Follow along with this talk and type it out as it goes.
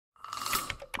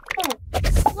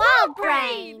Frog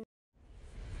brain!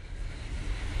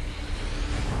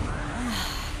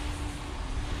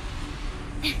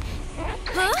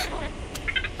 Huh?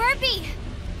 Burpee!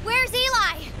 Where's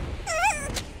Eli?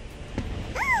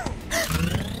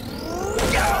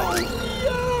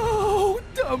 No!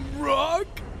 Dumb rock!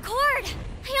 Cord!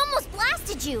 I almost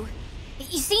blasted you.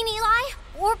 You seen Eli?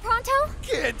 Or Pronto?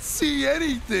 Can't see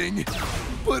anything,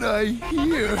 but I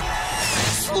hear...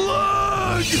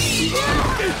 Slug!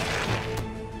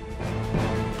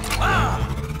 Ah!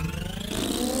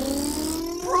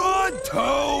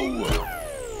 Pronto!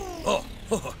 Oh,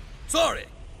 sorry.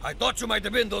 I thought you might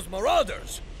have been those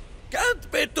marauders.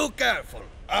 Can't be too careful.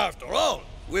 After all,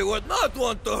 we would not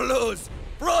want to lose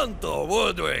Pronto,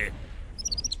 would we?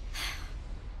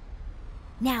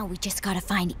 Now we just gotta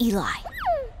find Eli.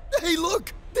 Hey,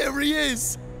 look! There he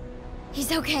is!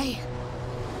 He's okay.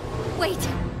 Wait.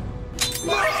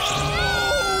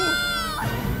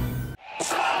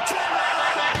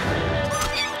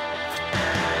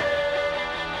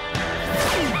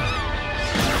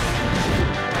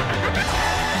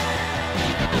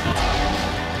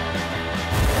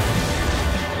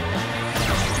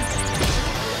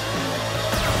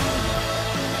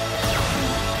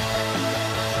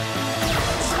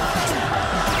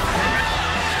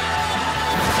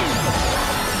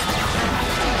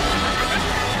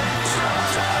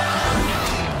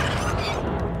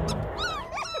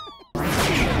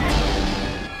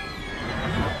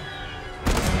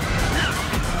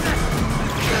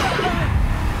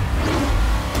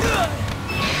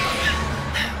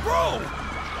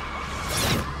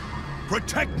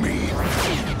 Protect me!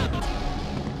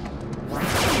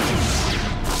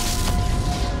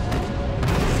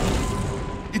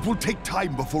 It will take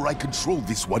time before I control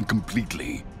this one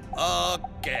completely.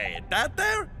 Okay,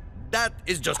 that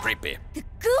is just creepy. The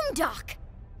Goondock!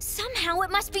 Somehow it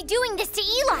must be doing this to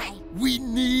Eli. We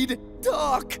need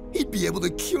Doc. He'd be able to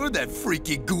cure that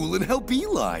freaky ghoul and help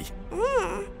Eli.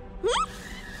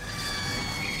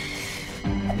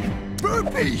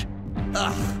 Burpee!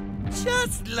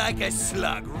 Just like a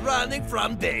slug running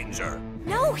from danger.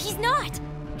 No, he's not.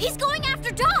 He's going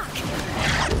after Doc.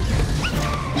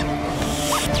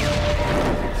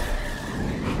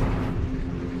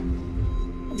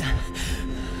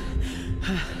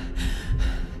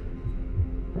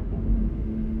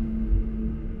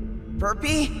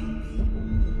 Burpee?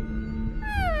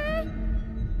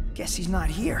 Guess he's not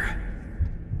here.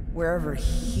 Wherever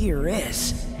here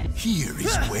is. Here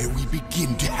is where we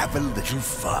begin to have a little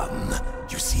fun.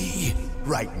 You see,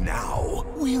 right now,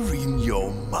 we're in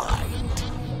your mind.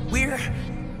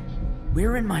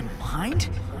 We're in my mind?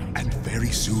 And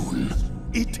very soon,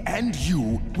 it and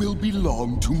you will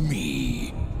belong to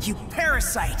me. You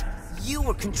parasite! You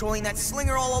were controlling that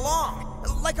slinger all along,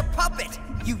 like a puppet.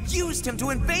 You used him to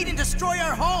invade and destroy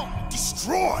our home.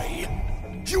 Destroy?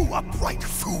 You upright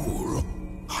fool!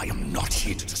 I am not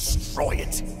here to destroy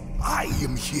it. I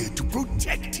am here to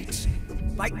protect it.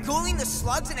 By ghouling the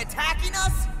slugs and attacking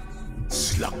us?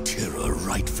 Slugterra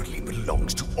rightfully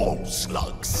belongs to all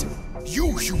slugs.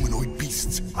 You humanoid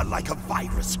beasts are like a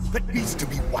virus that needs to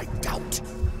be wiped out.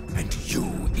 And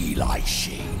you, Eli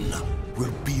Shane,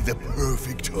 will be the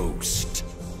perfect host.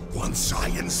 Once I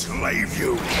enslave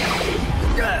you...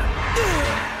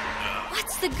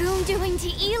 What's the goon doing to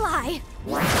Eli?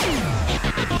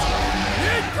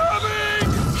 Incoming!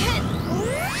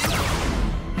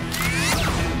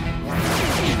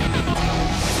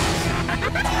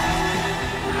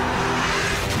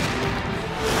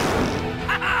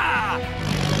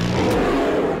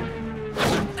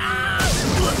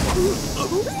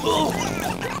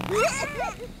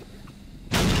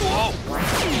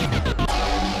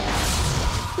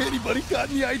 Anybody got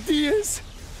any ideas?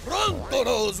 Pronto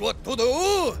knows what to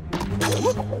do!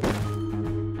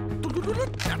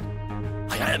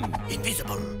 I am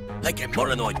invisible, like a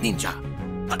Molanoid ninja.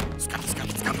 Scuttle,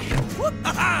 scuttle, scuttle.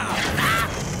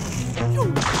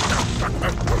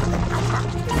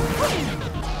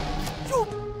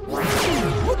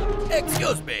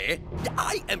 Excuse me,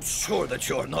 I am sure that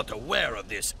you're not aware of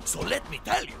this, so let me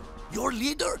tell you. Your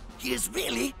leader, he is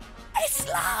really a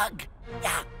slug.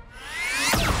 Yeah.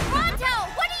 Pronto,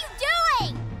 what are you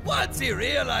doing? Once he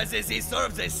realizes he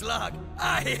serves a slug,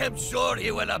 I am sure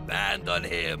he will abandon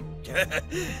him.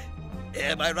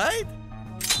 Am I right?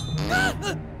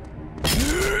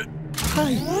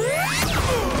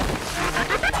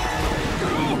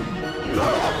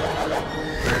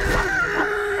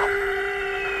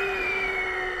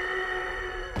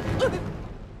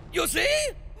 You see?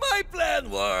 My plan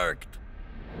worked.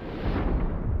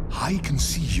 I can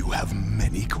see you have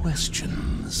many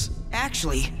questions.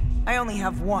 Actually, I only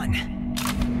have one.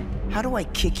 How do I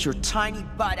kick your tiny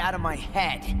butt out of my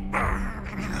head?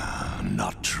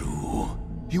 Not true.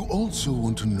 You also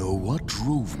want to know what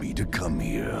drove me to come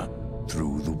here,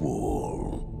 through the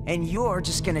wall. And you're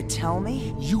just gonna tell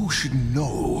me? You should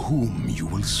know whom you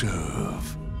will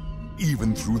serve.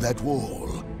 Even through that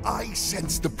wall, I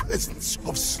sense the presence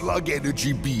of slug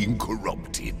energy being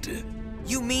corrupted.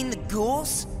 You mean the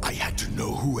ghouls? I had to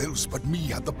know who else but me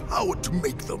had the power to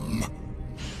make them.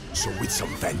 So with some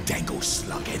Fandango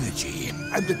slug energy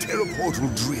and the Terra Portal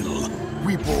drill,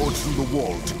 we bored through the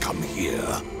wall to come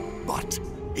here. But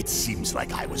it seems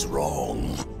like I was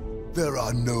wrong. There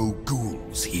are no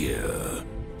ghouls here.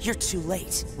 You're too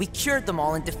late. We cured them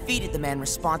all and defeated the man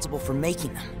responsible for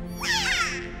making them.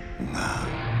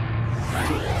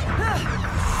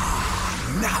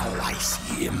 Now I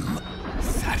see him.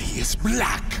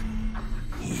 Blakk.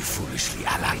 He foolishly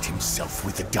allied himself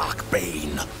with the Dark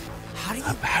Bane. How do you...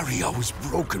 A barrier was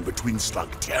broken between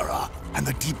Slugterra and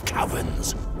the deep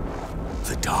caverns.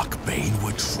 The Dark Bane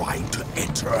were trying to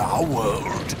enter our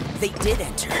world. They did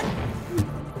enter,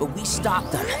 but we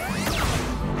stopped them.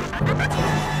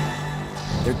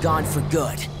 They're gone for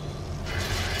good.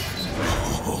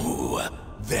 Oh,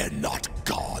 they're not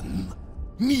gone.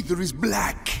 Neither is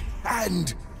Blakk,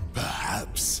 and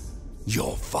perhaps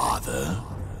your father.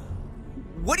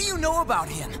 What do you know about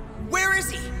him? Where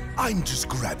is he? I'm just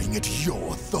grabbing at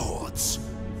your thoughts.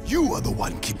 You are the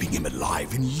one keeping him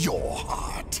alive in your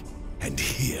heart, and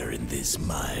here in this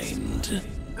mind.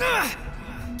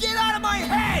 Get out of my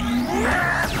head!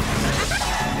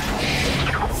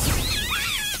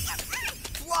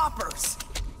 Floppers!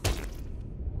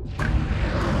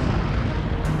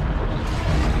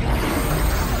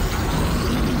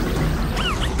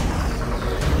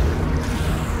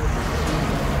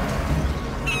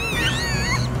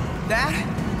 That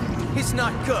is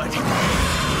not good.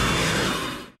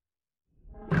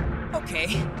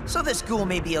 Okay, so this ghoul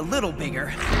may be a little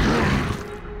bigger,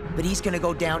 but he's gonna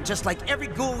go down just like every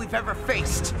ghoul we've ever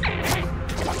faced.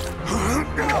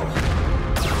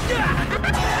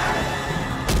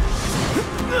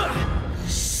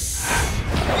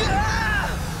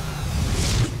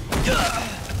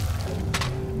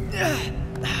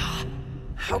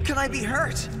 How can I be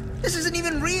hurt? This isn't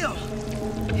even real.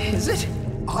 Is it?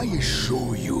 I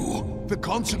assure you, the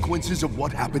consequences of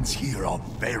what happens here are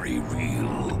very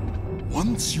real.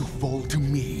 Once you fall to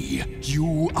me,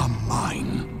 you are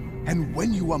mine. And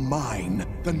when you are mine,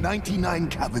 the 99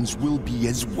 caverns will be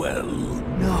as well.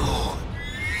 No.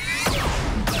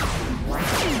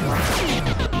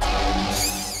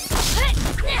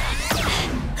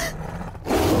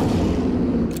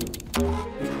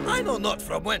 I know not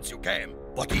from whence you came,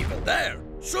 but even there,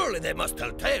 surely they must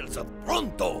tell tales of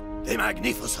Pronto the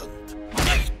Magnificent.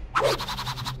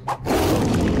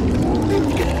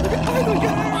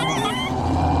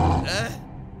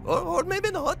 Or maybe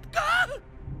not.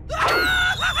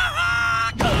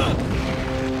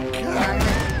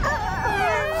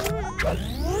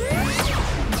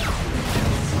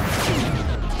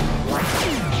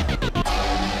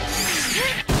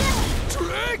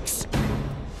 Tricks!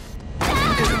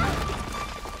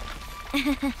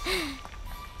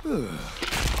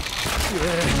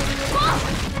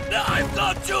 I've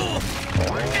got you!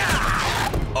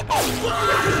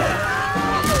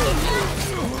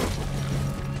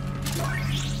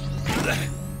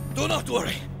 Do not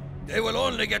worry. They will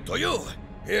only get to you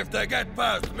if they get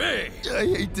past me. I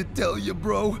hate to tell you,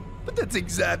 bro, but that's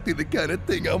exactly the kind of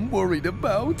thing I'm worried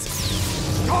about.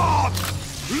 Stop!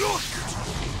 Look!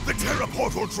 The Terra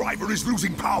Portal driver is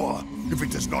losing power. If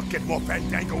it does not get more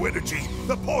Fandango energy,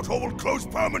 the portal will close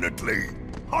permanently.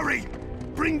 Hurry!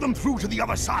 Bring them through to the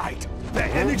other side. Their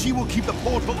energy will keep the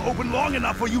portal open long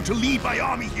enough for you to lead my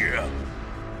army here.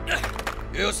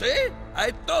 You see?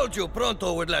 I told you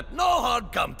Pronto would let no harm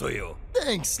come to you.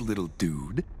 Thanks, little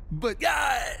dude. But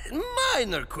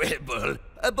Minor quibble.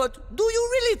 But do you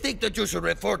really think that you should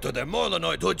refer to the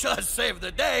Molenoid who just saved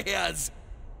the day as...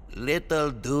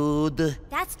 little dude?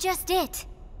 That's just it.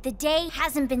 The day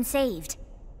hasn't been saved.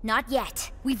 Not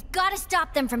yet. We've got to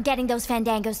stop them from getting those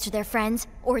Fandangos to their friends,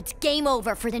 or it's game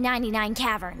over for the 99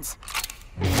 caverns.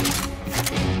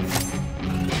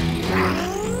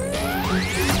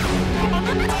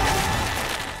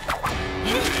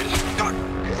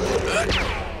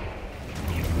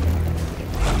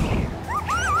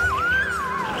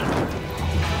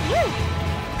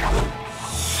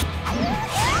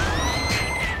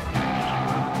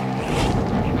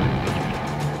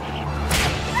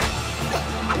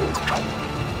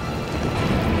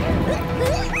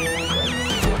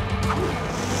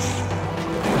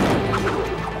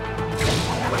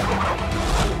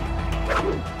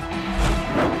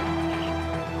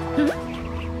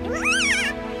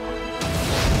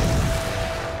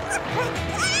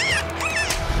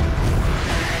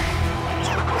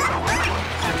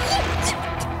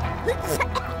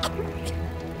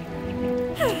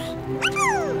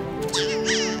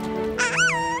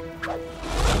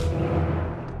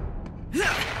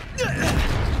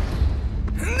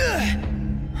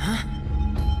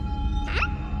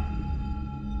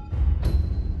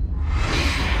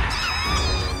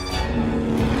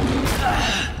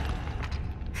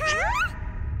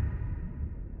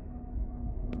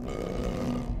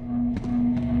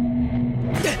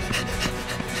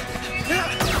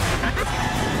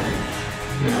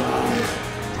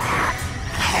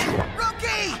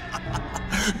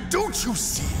 Don't you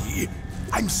see?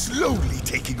 I'm slowly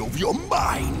taking over your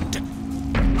mind.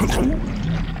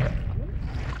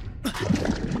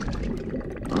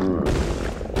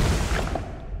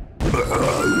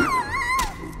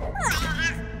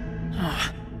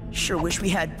 Sure wish we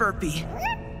had Burpee.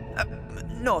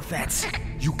 No offense.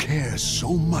 You care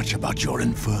so much about your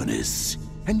Infernus,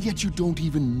 and yet you don't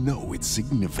even know its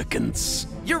significance.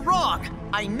 You're wrong!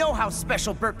 I know how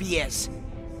special Burpee is.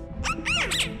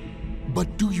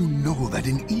 But do you know that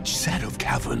in each set of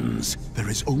caverns, there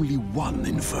is only one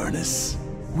Infernus,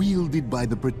 wielded by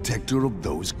the protector of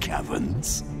those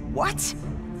caverns? What?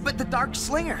 But the Dark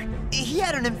Slinger, he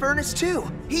had an Infernus too.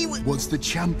 He was the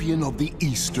champion of the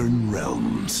Eastern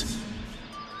Realms.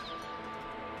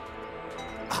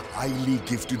 A highly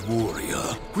gifted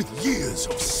warrior with years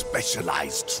of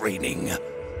specialized training.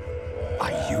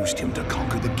 I used him to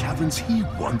conquer the caverns he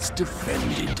once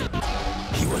defended.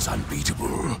 He was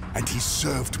unbeatable, and he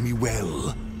served me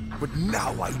well. But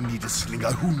now I need a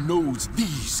slinger who knows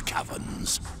these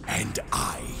caverns, and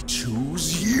I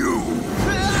choose you!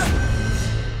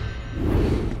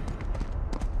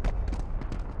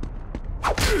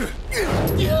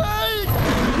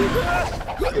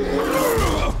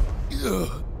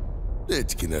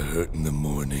 That's gonna hurt in the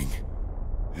morning.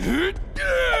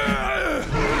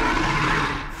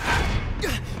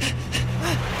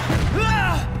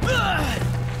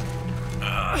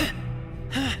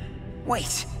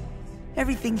 Wait.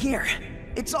 Everything here,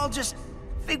 it's all just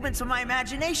figments of my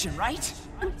imagination, right?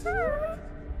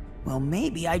 Well,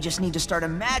 maybe I just need to start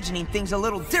imagining things a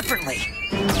little differently.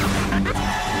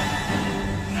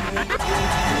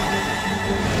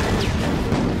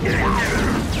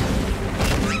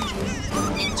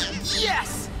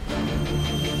 Yes!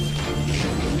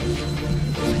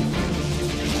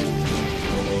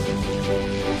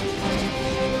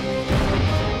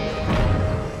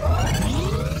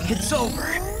 It's over.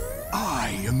 I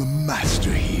am the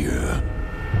master here.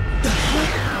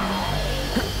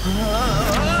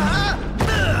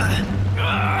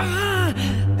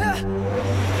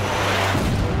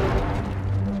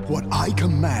 What I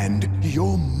command,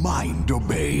 your mind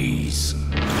obeys.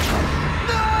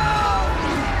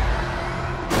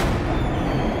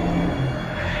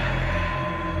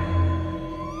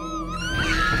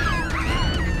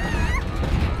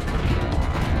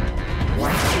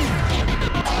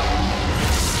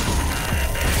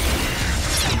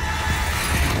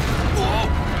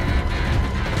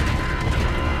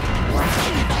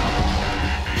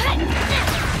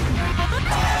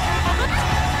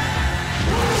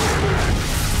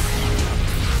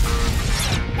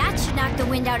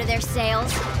 Out of their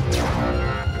sails.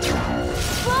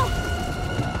 Whoa!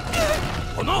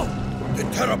 Oh no! The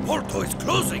Terraporto is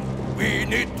closing! We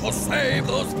need to save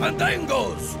those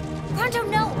Fandangos! Pronto,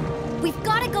 no! We've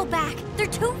got to go back! They're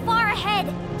too far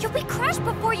ahead! You'll be crushed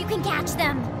before you can catch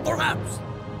them! Perhaps!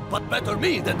 But better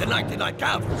me than the 99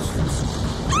 caverns!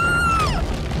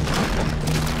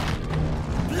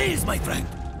 Please, my friend!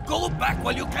 Go back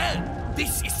while you can!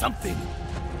 This is something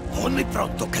only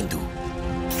Pronto can do!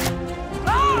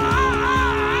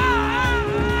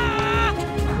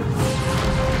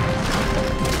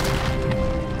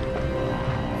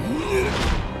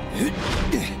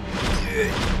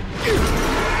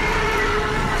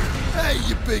 Hey,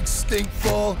 you big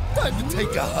stinkball! Time to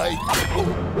take a hike!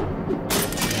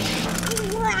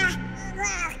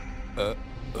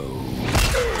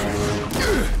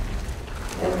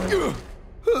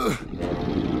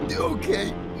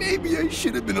 Okay, maybe I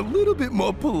should have been a little bit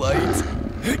more polite.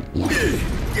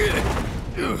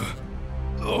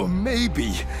 Or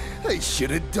maybe I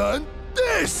should have done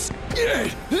this!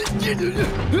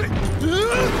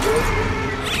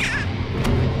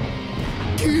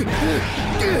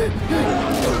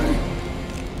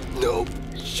 Nope,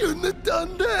 shouldn't have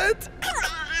done that.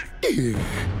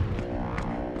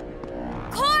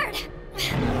 Cord!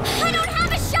 I don't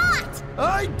have a shot!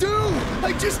 I do!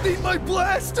 I just need my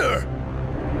blaster!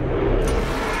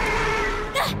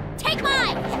 Take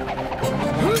mine!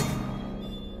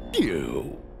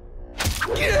 You.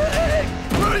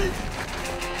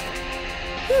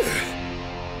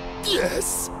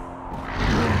 Yes!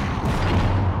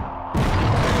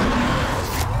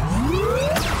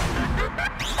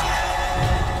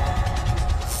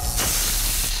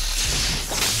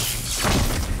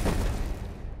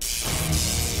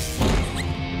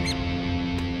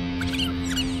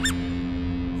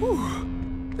 Whew.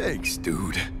 Thanks,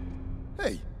 dude.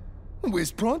 Hey,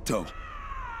 where's Pronto?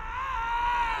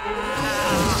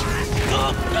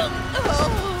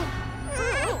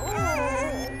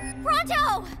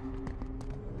 Pronto!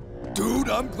 Dude,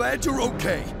 I'm glad you're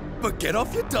okay. But get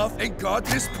off your duff and guard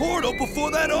this portal before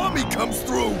that army comes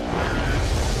through!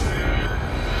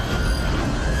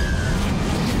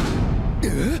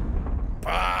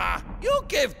 Bah! You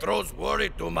give Troll's worry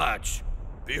too much.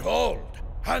 Behold,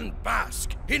 and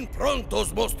bask in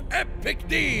Pronto's most epic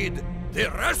deed,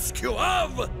 the rescue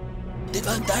of the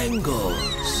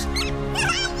Fandangos.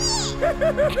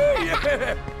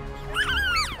 Yeah.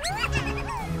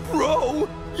 Bro,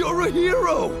 you're a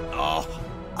hero! Oh,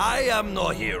 I am no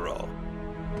hero.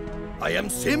 I am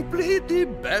simply the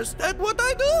best at what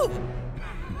I do.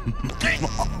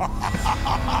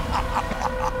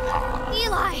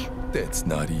 Eli! That's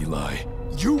not Eli.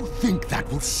 You think that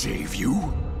will save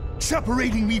you?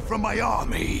 Separating me from my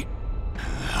army?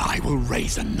 I will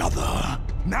raise another.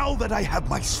 Now that I have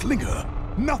my slinger,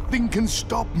 nothing can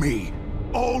stop me.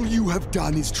 All you have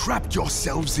done is trapped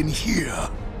yourselves in here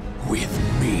with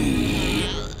me.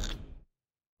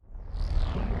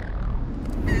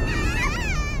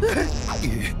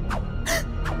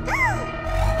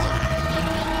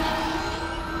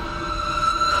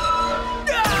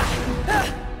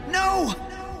 No!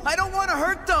 I don't want to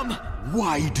hurt them!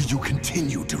 Why do you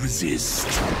continue to resist?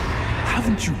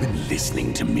 Haven't you been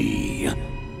listening to me?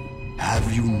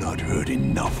 Have you not heard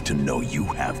enough to know you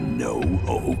have no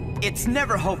hope? It's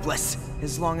never hopeless,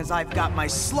 as long as I've got my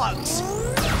slugs.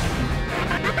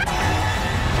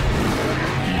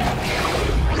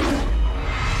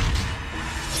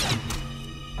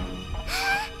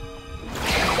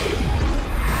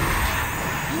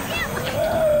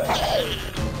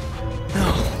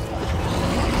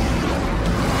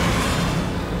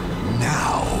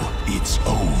 Now it's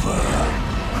over.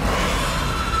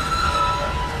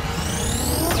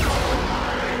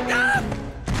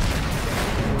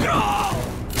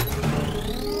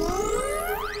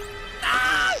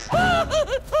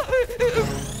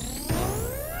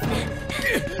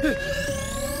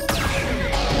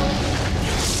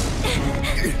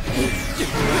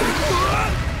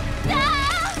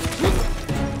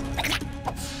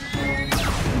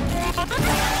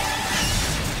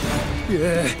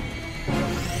 Yeah.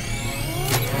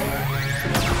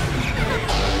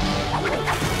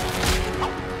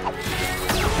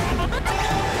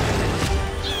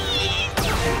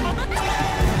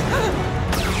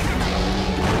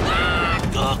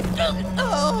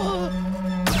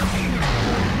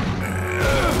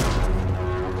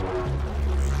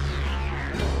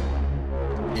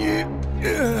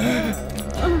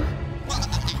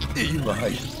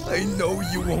 Eli, I know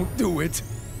you won't do it.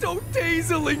 Don't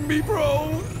taseling me,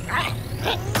 bro!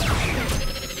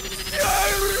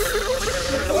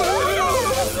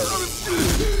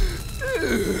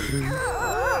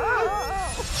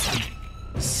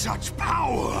 Such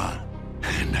power!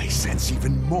 And I sense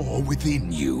even more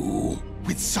within you.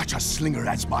 With such a slinger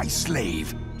as my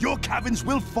slave, your caverns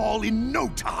will fall in no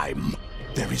time.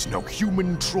 There is no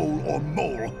human, troll, or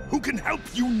mole who can help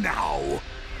you now.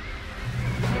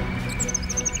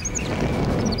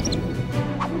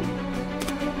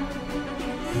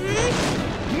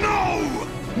 No!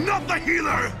 Not the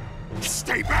healer!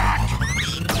 Stay back!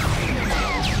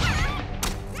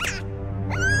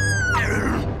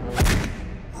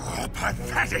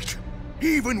 Pathetic!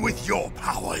 Even with your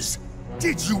powers,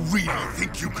 did you really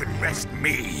think you could wrest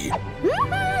me?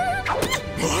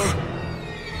 Huh?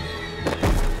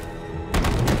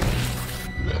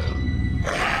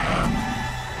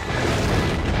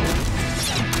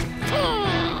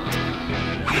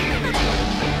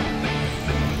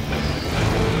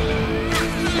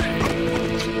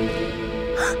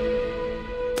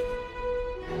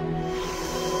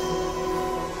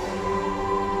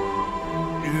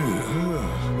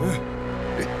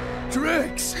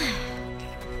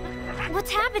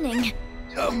 What's happening?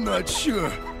 I'm not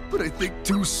sure, but I think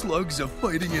two slugs are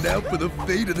fighting it out for the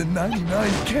fate of the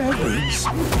 99 caverns.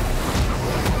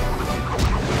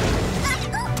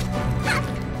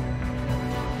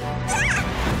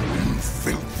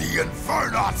 Filthy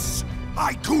Infernos!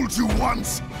 I ghouled you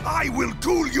once, I will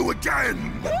ghoul you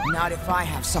again! Not if I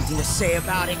have something to say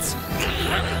about it.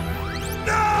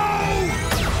 No!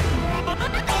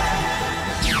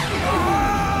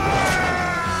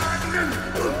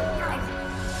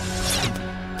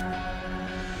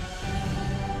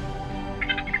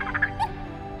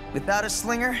 Without a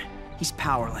slinger, he's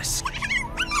powerless.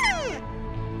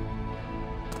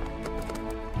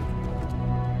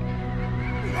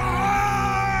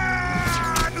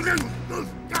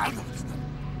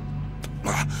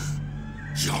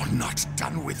 You're not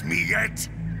done with me yet.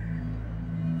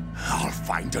 I'll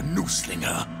find a new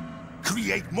slinger,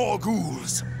 create more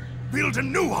ghouls, build a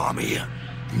new army,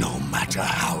 no matter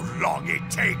how long it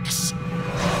takes.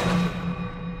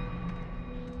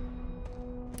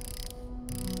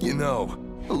 You know,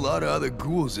 a lot of other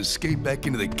ghouls escaped back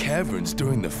into the caverns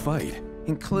during the fight.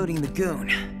 Including the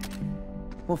goon.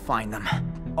 We'll find them.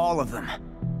 All of them.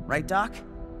 Right, Doc?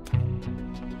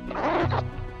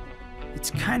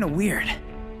 It's kinda weird,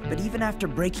 but even after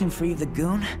breaking free of the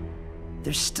goon,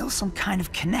 there's still some kind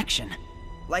of connection.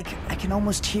 Like, I can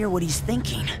almost hear what he's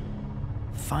thinking.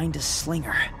 Find a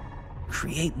slinger.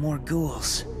 Create more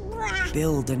ghouls.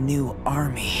 Build a new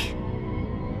army.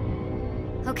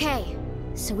 Okay,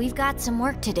 so we've got some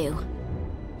work to do.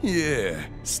 Yeah,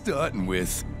 starting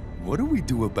with, what do we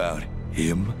do about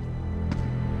him?